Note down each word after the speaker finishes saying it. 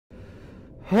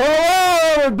Hello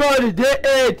everybody, this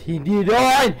is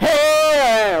Sinkidonk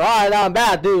here! Right, I'm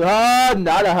back to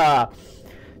another.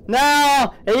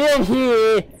 Now, in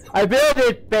here, I built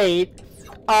this bait.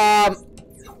 And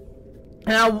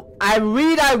I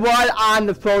was on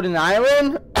the floating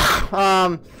island.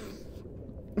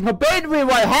 Basically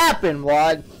what happened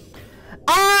was,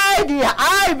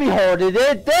 I beholded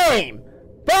this game,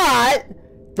 but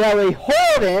the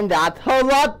recording got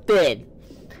corrupted.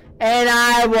 And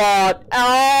I was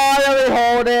all the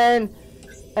recording,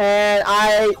 and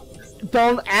I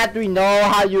don't actually know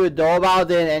how you would go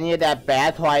about it, any of that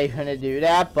bad, so I couldn't do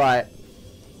that, but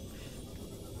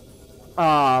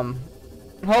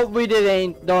hopefully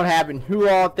this don't happen too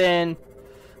often.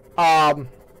 So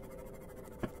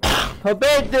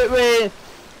basically,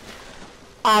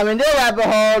 in this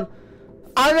episode,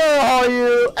 I'm gonna show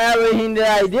you everything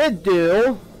that I did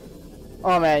do.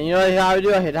 Oh man, you know how we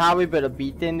do? I hit how we put a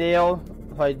beat in there.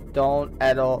 If I don't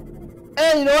at all.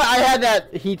 And you know what? I had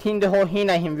that heating the whole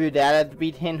thing. I can view that at the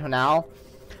beat in for now.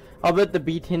 I'll put the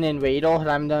beat in radar, and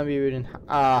I'm gonna be reading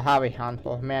how we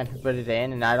handle man to put it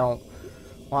in, and I don't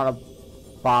want to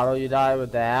bother you guys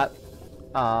with that.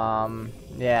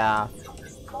 Yeah.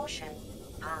 Caution,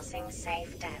 passing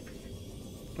safe depth.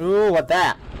 Ooh, what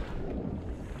that?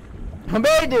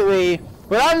 Basically,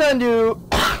 what I'm gonna do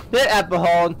this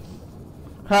episode.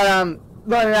 I'm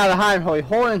running out of time for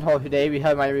recording today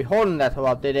because my recording that's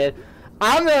updated.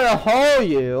 I'm gonna hold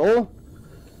you.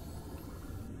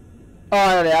 Oh,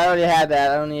 I already had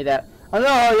that. I don't need that. I'm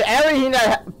gonna hold you everything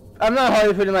that. I'm gonna hold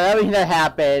you pretty much everything that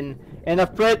happened in a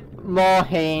flip more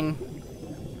hang.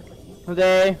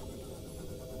 Okay.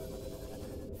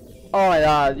 Oh my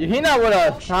God! You think that would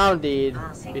have sounded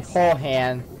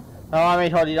beforehand? No, I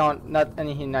mean, told you don't not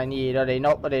anything I need. Or they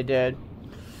nope, but they did.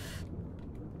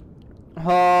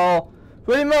 Oh,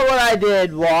 pretty much what I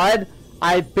did was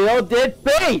I built it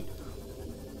bait.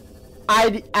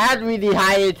 I actually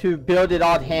decided to build it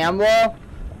on camera.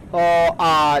 Well,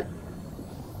 I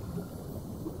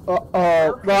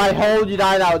told you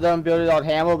guys I was gonna build it on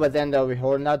camera, but then the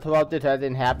recording not interrupted, so that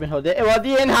didn't happen. So it was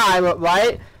the end time,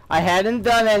 right? I hadn't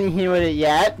done anything with it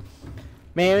yet.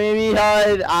 Maybe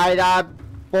because I got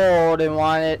bored and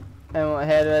wanted. And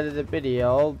had edited the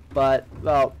video, but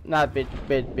well, not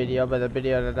video, but the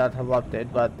video that got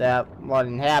interrupted. But that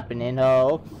wasn't happening.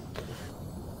 No,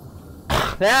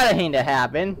 the other thing that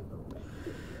happened,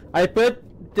 I put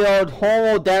the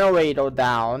whole generator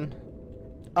down.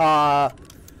 And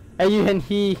you can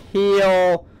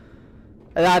heal.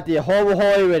 I got the whole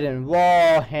written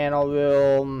wall handle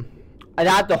room. I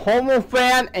got the homo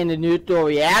fan and the nuclear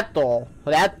reactor.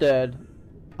 So that's good.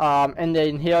 And the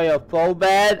interior flow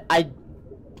bed. I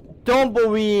don't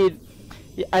believe.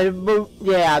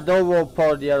 Yeah, don't will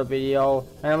post the other video.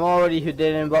 And I'm already who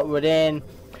didn't, but within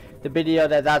the video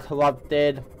that got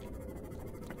corrupted.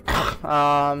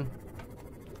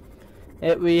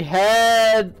 We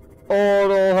had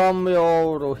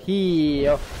all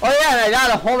here. Oh yeah, I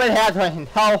got a homemade hat so I can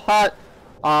tell hot.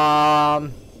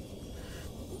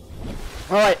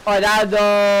 Alright, I gotta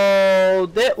go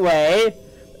this way.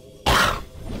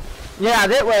 Yeah,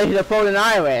 that way to the floating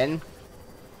island.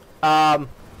 And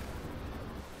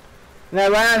I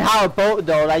ran on how a boat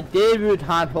though. I did root the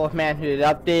Horseman who did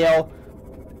up there.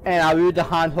 And I root the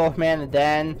Horseman and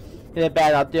then did a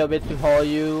bad up there bit before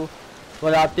you.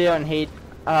 Went up there and hate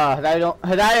I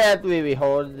actually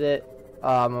reholded it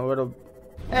a little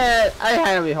I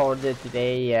kind of reholded it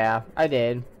today, yeah. I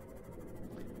did.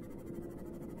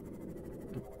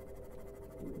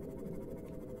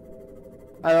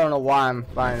 I don't know why I'm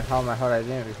finding how my heart I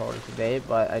didn't record it today,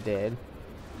 but I did.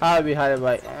 I'll be hiding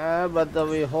right. But the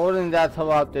recording that's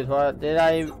about it. Did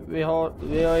I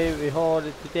really record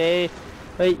it today?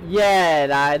 But yeah,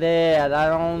 I did. I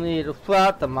don't need to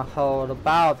flat my heart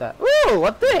about that. Ooh,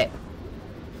 what's this?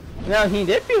 Now he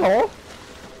did behold.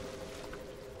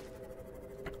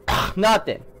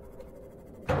 Nothing.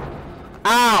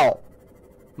 Ow!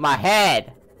 My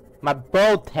head. My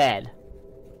boat head.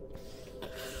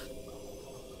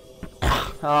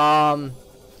 Yeah,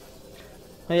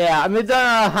 I'm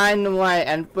done behind my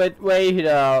input way to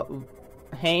the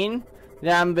Hane.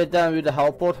 Then I'm done with the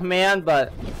helper command,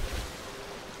 but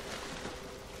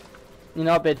you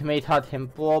know, it may touch him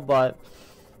for, but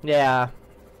yeah.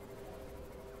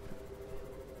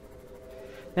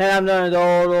 Then I'm gonna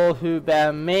go to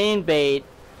the main bait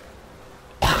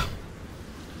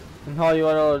and hold you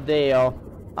over there.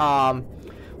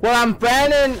 What I'm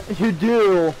planning to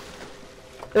do.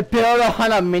 The build a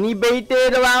kind of mini bait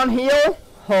did around here.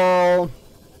 So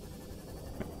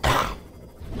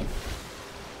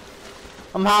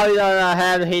I'm probably gonna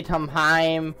have to hit some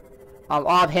time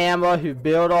odd hammer who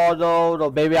build all those,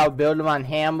 or maybe I'll build them on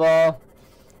hammer.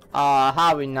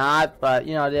 Probably not, but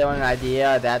you know, they have an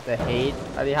idea that the hate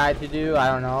they had to do, I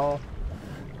don't know.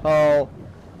 So,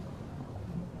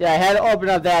 yeah, I had to open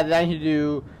up that, then you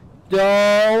do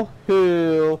do,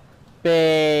 who,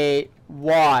 be,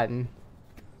 one.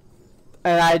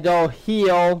 And I do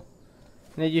heal,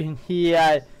 and then you can hear,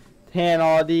 I hand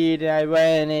all these, and I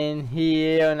went in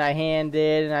here, and I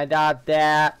handed, and I got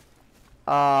that.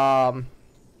 Now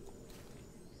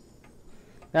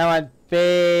I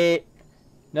be,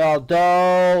 no,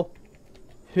 do,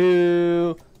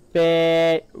 who,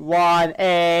 be,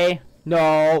 1A,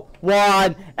 no,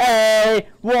 1A,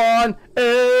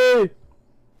 1A.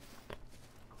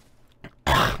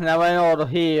 And I went over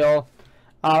heal.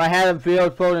 I had a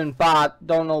field floating bot,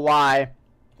 don't know why.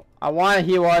 I want to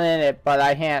heal one in it, but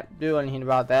I can't do anything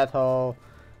about that whole.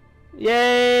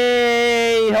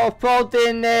 Yay! Whole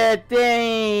floating that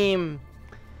thing!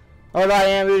 Hold on, I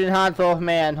am reading Hanzo,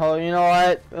 man. Hold, you know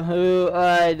what? Who,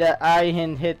 I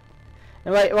can hit.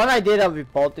 And wait, when I did have a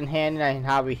bolt in hand, I can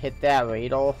have we hit that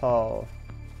radar, so.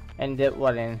 And did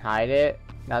what and hide it.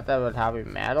 Not that it would have a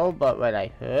metal, but what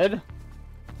I heard.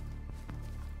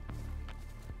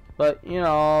 But, you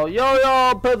know,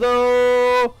 yo,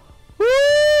 Pizzle!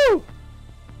 Woo!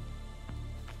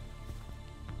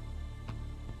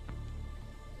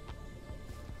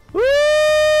 Woo!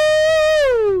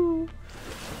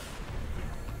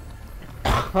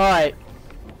 Alright.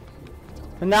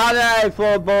 So now that I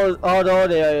throw both all those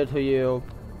areas to you,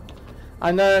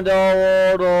 I'm gonna do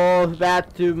all those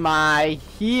back to my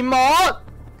Hemot.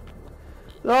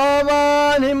 Come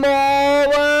on, Hemot,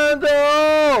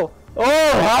 window!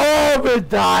 Oh, hello, good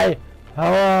die.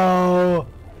 Hello.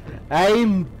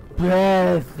 I'm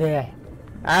busy.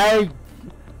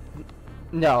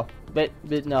 No, but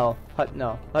no,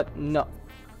 no, no.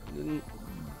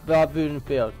 Bob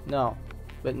Budenfield, no,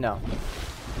 but no.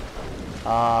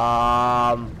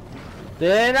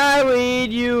 Then I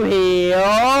read you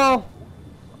here.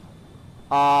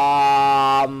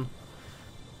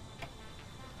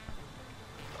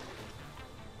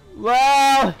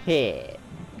 Well, here.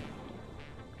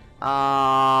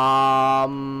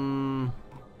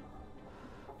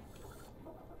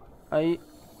 I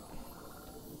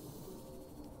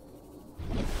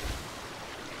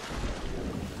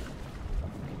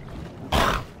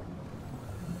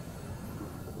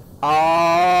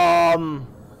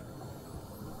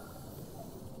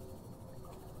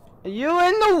are you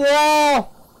in the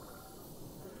wall?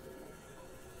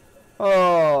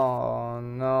 Oh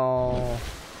no.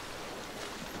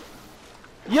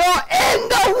 You're in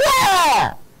the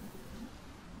wall!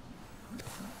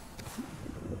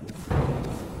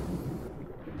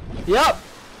 Yep.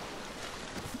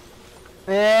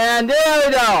 And there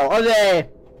we go. Okay.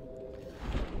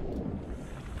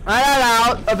 I got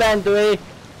out eventually.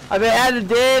 I had to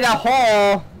dig a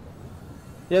hole.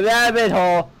 You got a big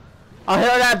hole. I'll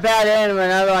heal that bad in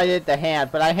whenever I did the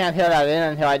hand, but I can't heal that in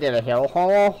until I did a heal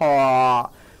hole.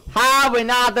 Probably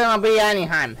not gonna be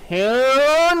anytime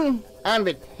soon. I'm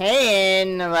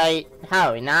between, right?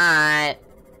 Probably not.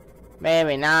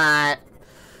 Maybe not.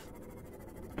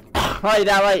 Right,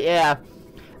 that way, yeah.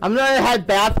 I'm gonna head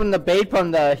back from the bait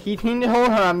from the heating hole,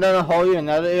 and I'm gonna hold you in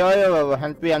another area where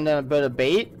I'm gonna build a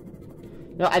bait.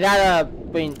 No, I gotta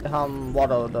bring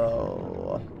water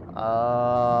though.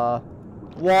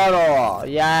 Water,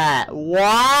 yeah,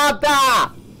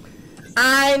 water.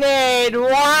 I need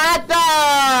water.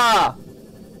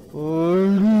 I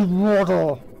need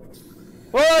water.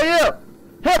 Where are you?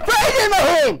 Hey, freezing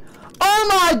machine! Oh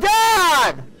my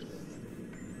god!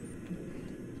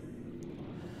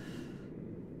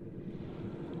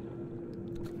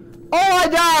 Oh my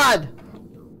god!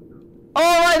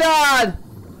 Oh my god!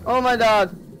 Oh my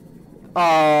god!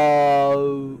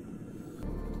 Oh.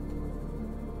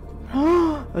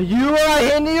 Are you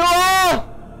right in the all?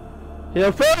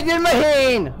 You're freezing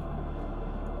machine!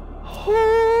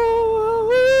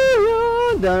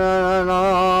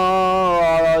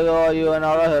 You and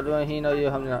all he know you.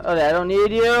 Okay, I don't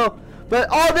need you, but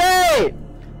all day,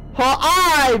 for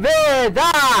I will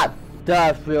that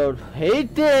the field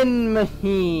hating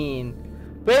machine.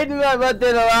 Waiting for what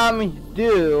they allow me to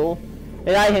do,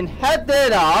 and I can head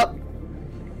it up.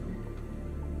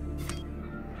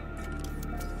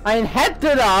 I can head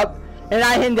it up, and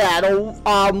I can get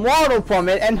a model from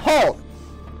it and hold.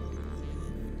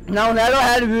 Now, never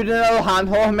had to root another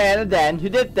handhold man then who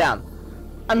did them.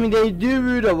 I mean, they do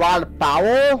root a lot of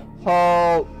power,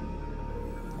 so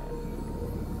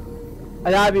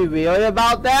I gotta be real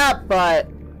about that, but,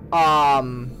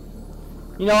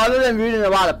 You know, other than using a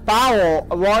lot of power,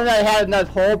 once I have enough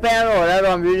whole panel or whatever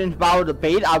I'm using to power the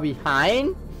bait, I'll be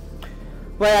fine.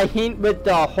 But I think with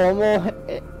the homo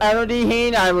energy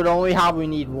heat, I would only probably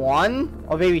need 1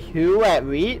 or maybe 2 at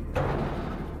least.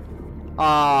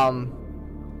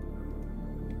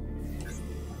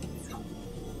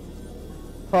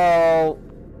 So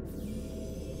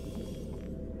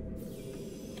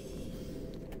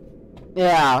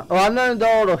yeah, well, I'm gonna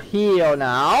go to heal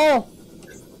now.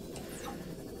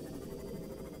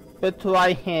 But so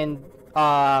I can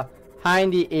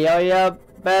find the area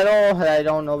better. I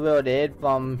don't know where it is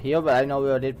from here, but I know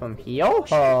where it is from here.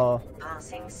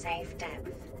 Passing safe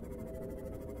depth.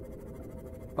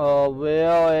 Oh,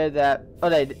 where is that?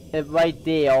 Oh, it's right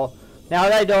there. Now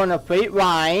that I go on a straight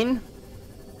line,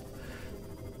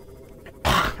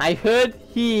 I should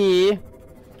see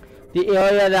the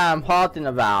area that I'm talking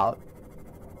about.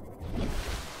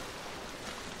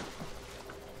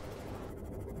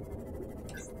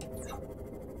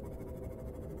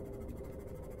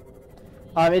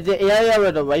 It's the area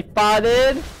where the right spot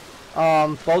is.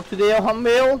 Go to the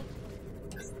humble.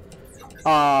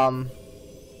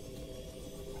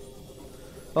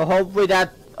 Well, hopefully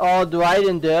that's all right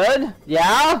and good.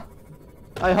 Yeah?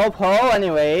 I hope so,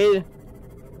 anyway.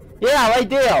 Yeah, right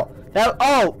there. That,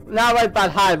 oh, not right by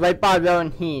high, right by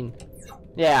Valentine.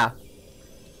 Yeah.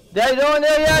 Did I go in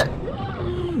there yet?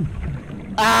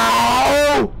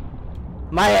 Ow!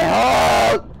 My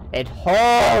heart! It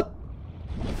hurt!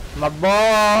 My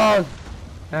balls!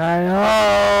 I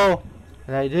know!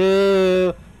 I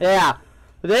do! Yeah.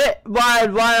 This was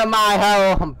one of my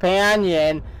whole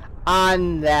companions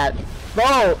on that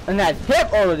boat, and that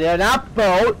ship over there, that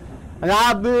boat. And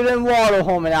I'm using water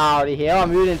terminology here,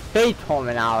 I'm using space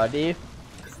terminology.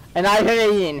 And I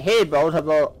should be in his boat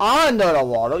about under the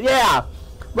water. Yeah!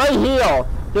 Right here,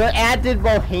 the active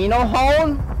volcano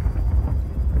home.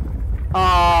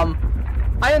 I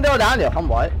can go down there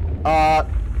somewhat.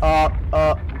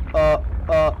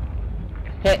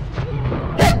 Hit.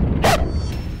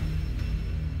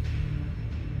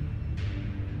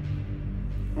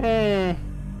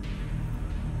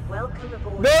 Welcome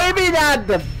aboard. Maybe not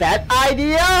the best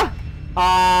idea.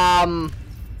 But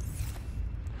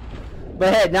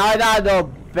hey, now I gotta go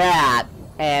back,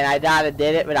 and I gotta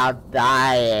did it without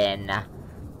dying.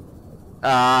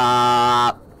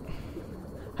 I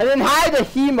didn't hide the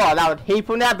HEMO, that was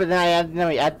hateful that, but then I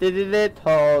accidentally edited it,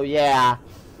 so yeah.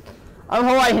 I'm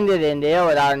hoping I can get in there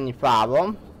without any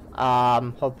problem.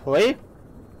 Hopefully.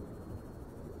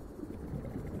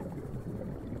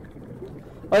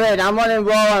 Okay, now I'm running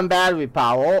low on battery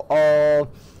power. I'm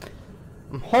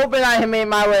hoping I can make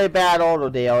my way back over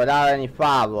there without any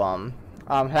problem.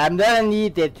 I'm gonna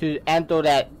need it to enter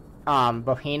that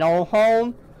volcano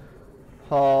home.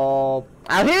 So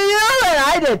I'll hear you and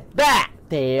I did back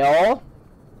there.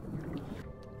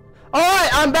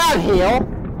 Alright, I'm back here.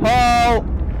 So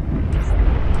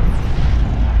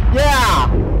yeah,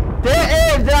 there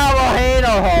is the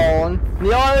volcano home.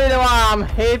 The only reason why I'm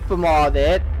hate from all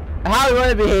this, how it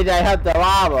would be here I have the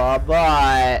lava,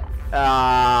 but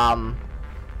I'm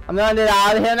gonna get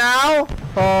out of here now.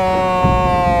 So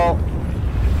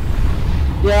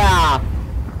yeah,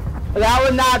 that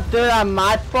was not good on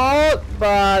my fault,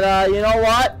 but you know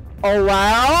what? Oh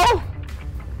well,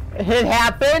 it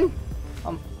happened.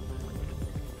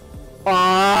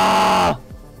 How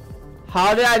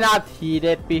did I not see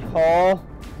it before?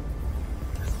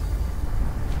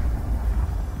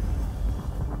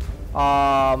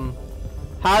 How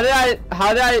did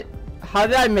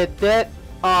I miss it?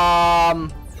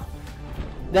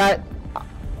 That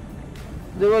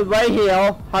it was right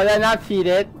here. How did I not see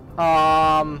it?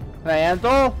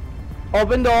 Enter?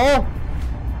 Open door.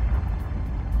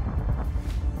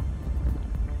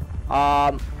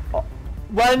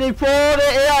 Running for the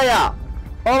area.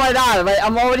 Oh my god, right,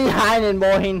 I'm already hiding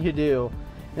more things to do.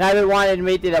 And I wanted to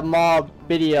make it a more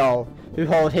video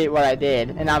to hate what I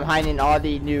did. And I'm hiding all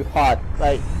the new parts.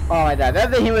 Like, oh my god,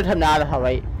 that's the human Subnautica,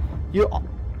 right? You.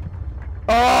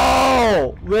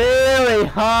 Oh! Really,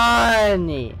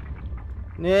 honey?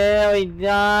 Really,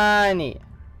 honey?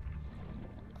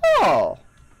 Oh!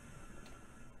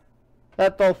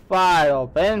 That's the fire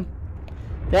open.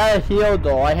 That is heal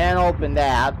door, I can't open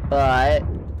that, but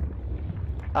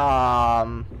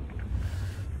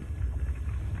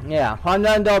yeah, I'm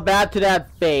gonna go back to that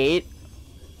bait.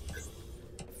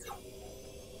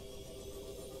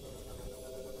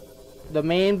 The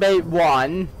main bait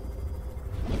 1.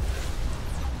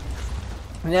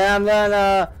 And then I'm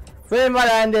gonna pretty much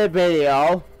end the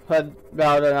video, but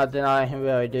well, there's nothing I can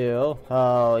really do.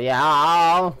 So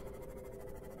yeah.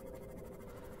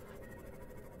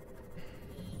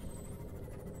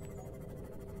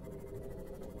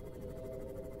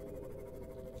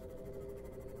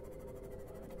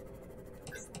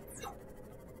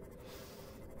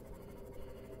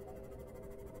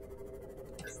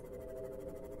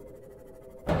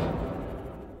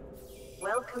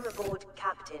 Welcome aboard,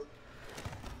 Captain.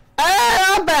 And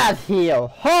I'm back here.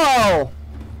 Oh,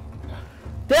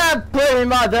 that's pretty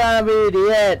much gonna be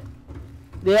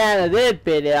the end of this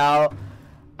video.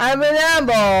 And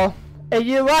remember, if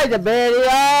you like the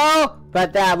video,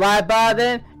 press that like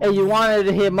button. If you wanted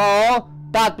to hear more,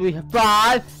 stop to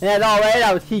subscribe. And as always,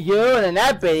 I will see you in the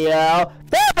next video.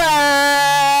 Bye bye.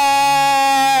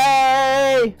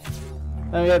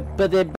 Let me put it